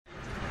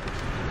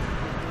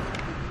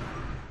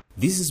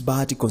This is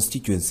Bahati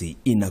constituency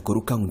in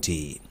Nakuru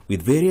County.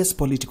 With various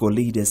political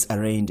leaders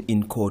arraigned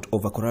in court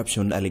over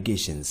corruption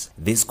allegations,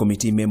 these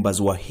committee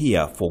members were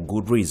here for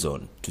good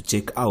reason to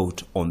check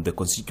out on the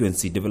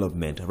constituency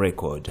development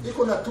record.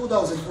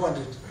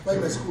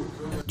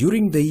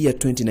 During the year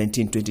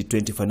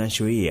 2019-2020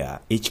 financial year,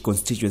 each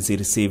constituency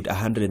received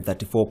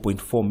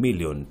 134.4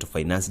 million to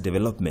finance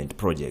development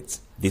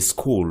projects. The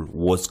school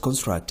was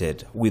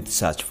constructed with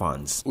such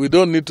funds. We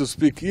don't need to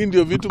speak.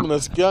 Indio vitu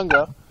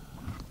mnasikianga,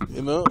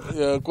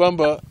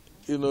 kwamba,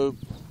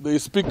 they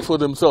speak for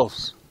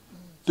themselves.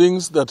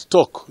 Things that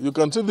talk. You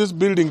can see this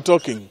building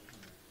talking.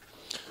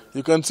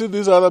 You can see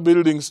these other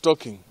buildings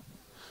talking.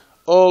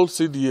 All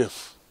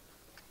CDF.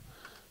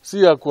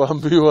 Si ya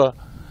kuambiwa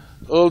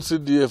all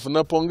CDF.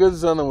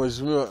 Napongezi sana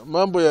mheshimiwa.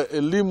 Mambo ya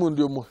elimu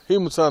ndio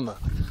muhimu sana.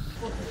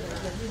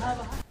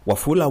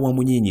 Wafula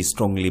Wamunyinyi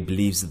strongly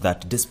believes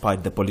that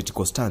despite the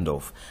political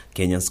standoff,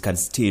 Kenyans can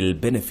still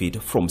benefit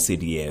from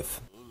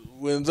CDF.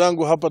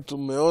 Wenzangu hapa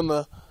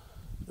tumeona,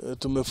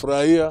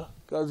 tumefurahia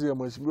kazi ya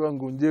mheshimiwa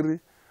Ngunjiri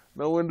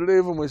na uendelee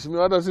hivyo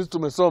mheshimiwa, hata sisi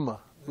tumesoma.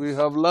 We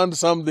have learned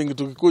something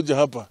tukikuja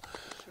hapa.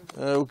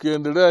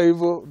 Ukiendelea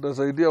hivyo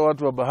utasaidia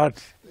watu wa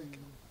Bahati.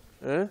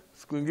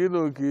 Siku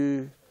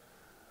nyingine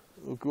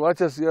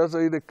ukiwacha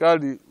siasa ile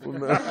kali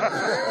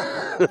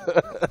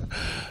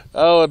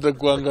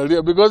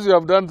watakuangalia, because you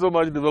have done so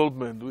much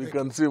development. We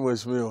can see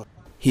mheshimiwa.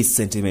 His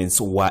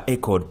sentiments were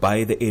echoed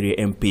by the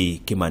area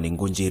MP Kimani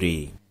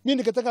Ngunjiri. Mimi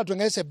nikataka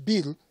tuongeze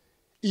bill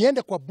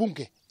iende kwa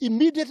bunge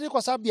immediately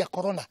kwa sababu ya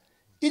corona.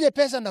 Ile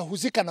pesa na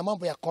huzika na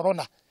mambo ya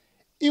corona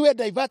iwe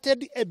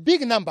diverted a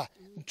big number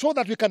so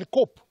that we can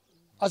cope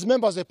as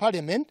members of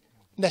parliament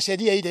na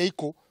sheria ile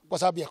iko kwa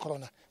sababu ya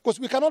corona.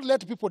 Because we cannot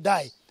let people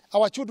die.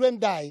 Our children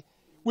die.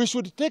 We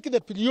should take the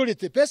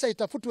priority. Pesa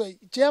itafutwe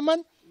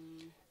chairman,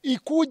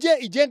 ikuje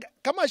ijenge.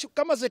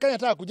 Kama serikali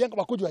inataka kujenga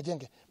wakuje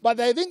wajenge. But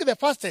I think the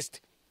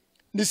fastest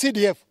ni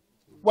CDF.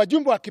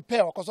 Wajumbe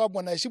wakipewa kwa sababu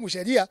wanaheshimu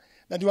sheria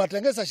na ndio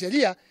watengeza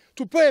sheria,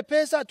 tupewe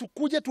pesa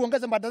tukuje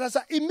tuongeze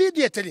madarasa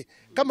immediately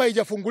kama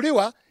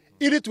haijafunguliwa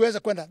ili tuweze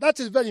kwenda. That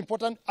is very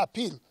important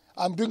appeal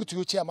I'm doing to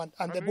you, chairman,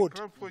 and the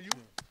board.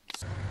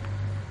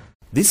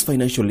 This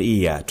financial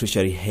year,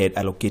 Treasury had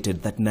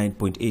allocated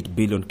 39.8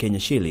 billion Kenya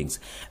shillings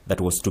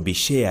that was to be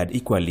shared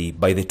equally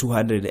by the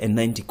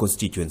 290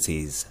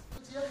 constituencies.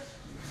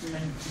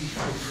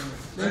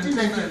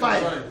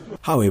 1995.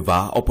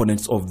 However,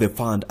 opponents of the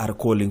fund are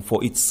calling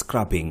for its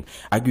scrapping,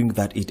 arguing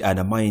that it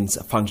undermines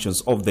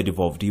functions of the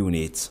devolved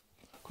units.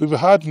 We've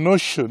had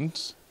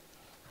notions,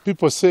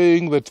 people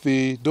saying that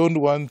they don't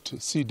want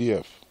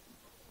CDF.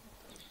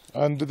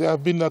 And there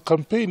have been a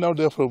campaign out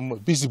there from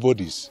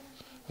busybodies,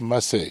 I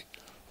must say,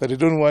 that they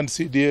don't want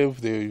CDF,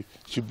 they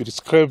should be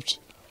scrapped.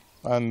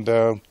 And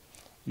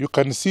you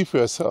can see for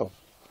yourself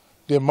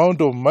the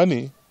amount of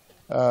money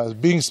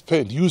being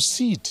spent. You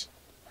see it.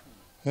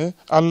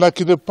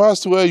 Unlike in the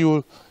past where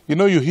you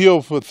hear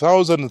of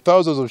thousands and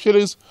thousands of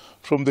shillings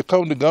from the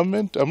county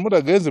government. I'm not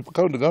against the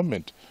county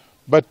government,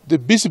 but the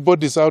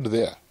busybodies out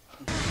there.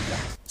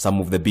 Some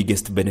of the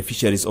biggest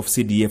beneficiaries of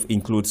CDF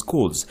include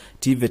schools,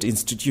 TVET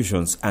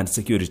institutions, and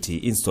security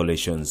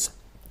installations.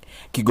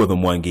 Kigodho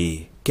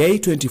Mwangi,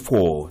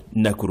 K24,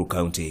 Nakuru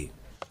County.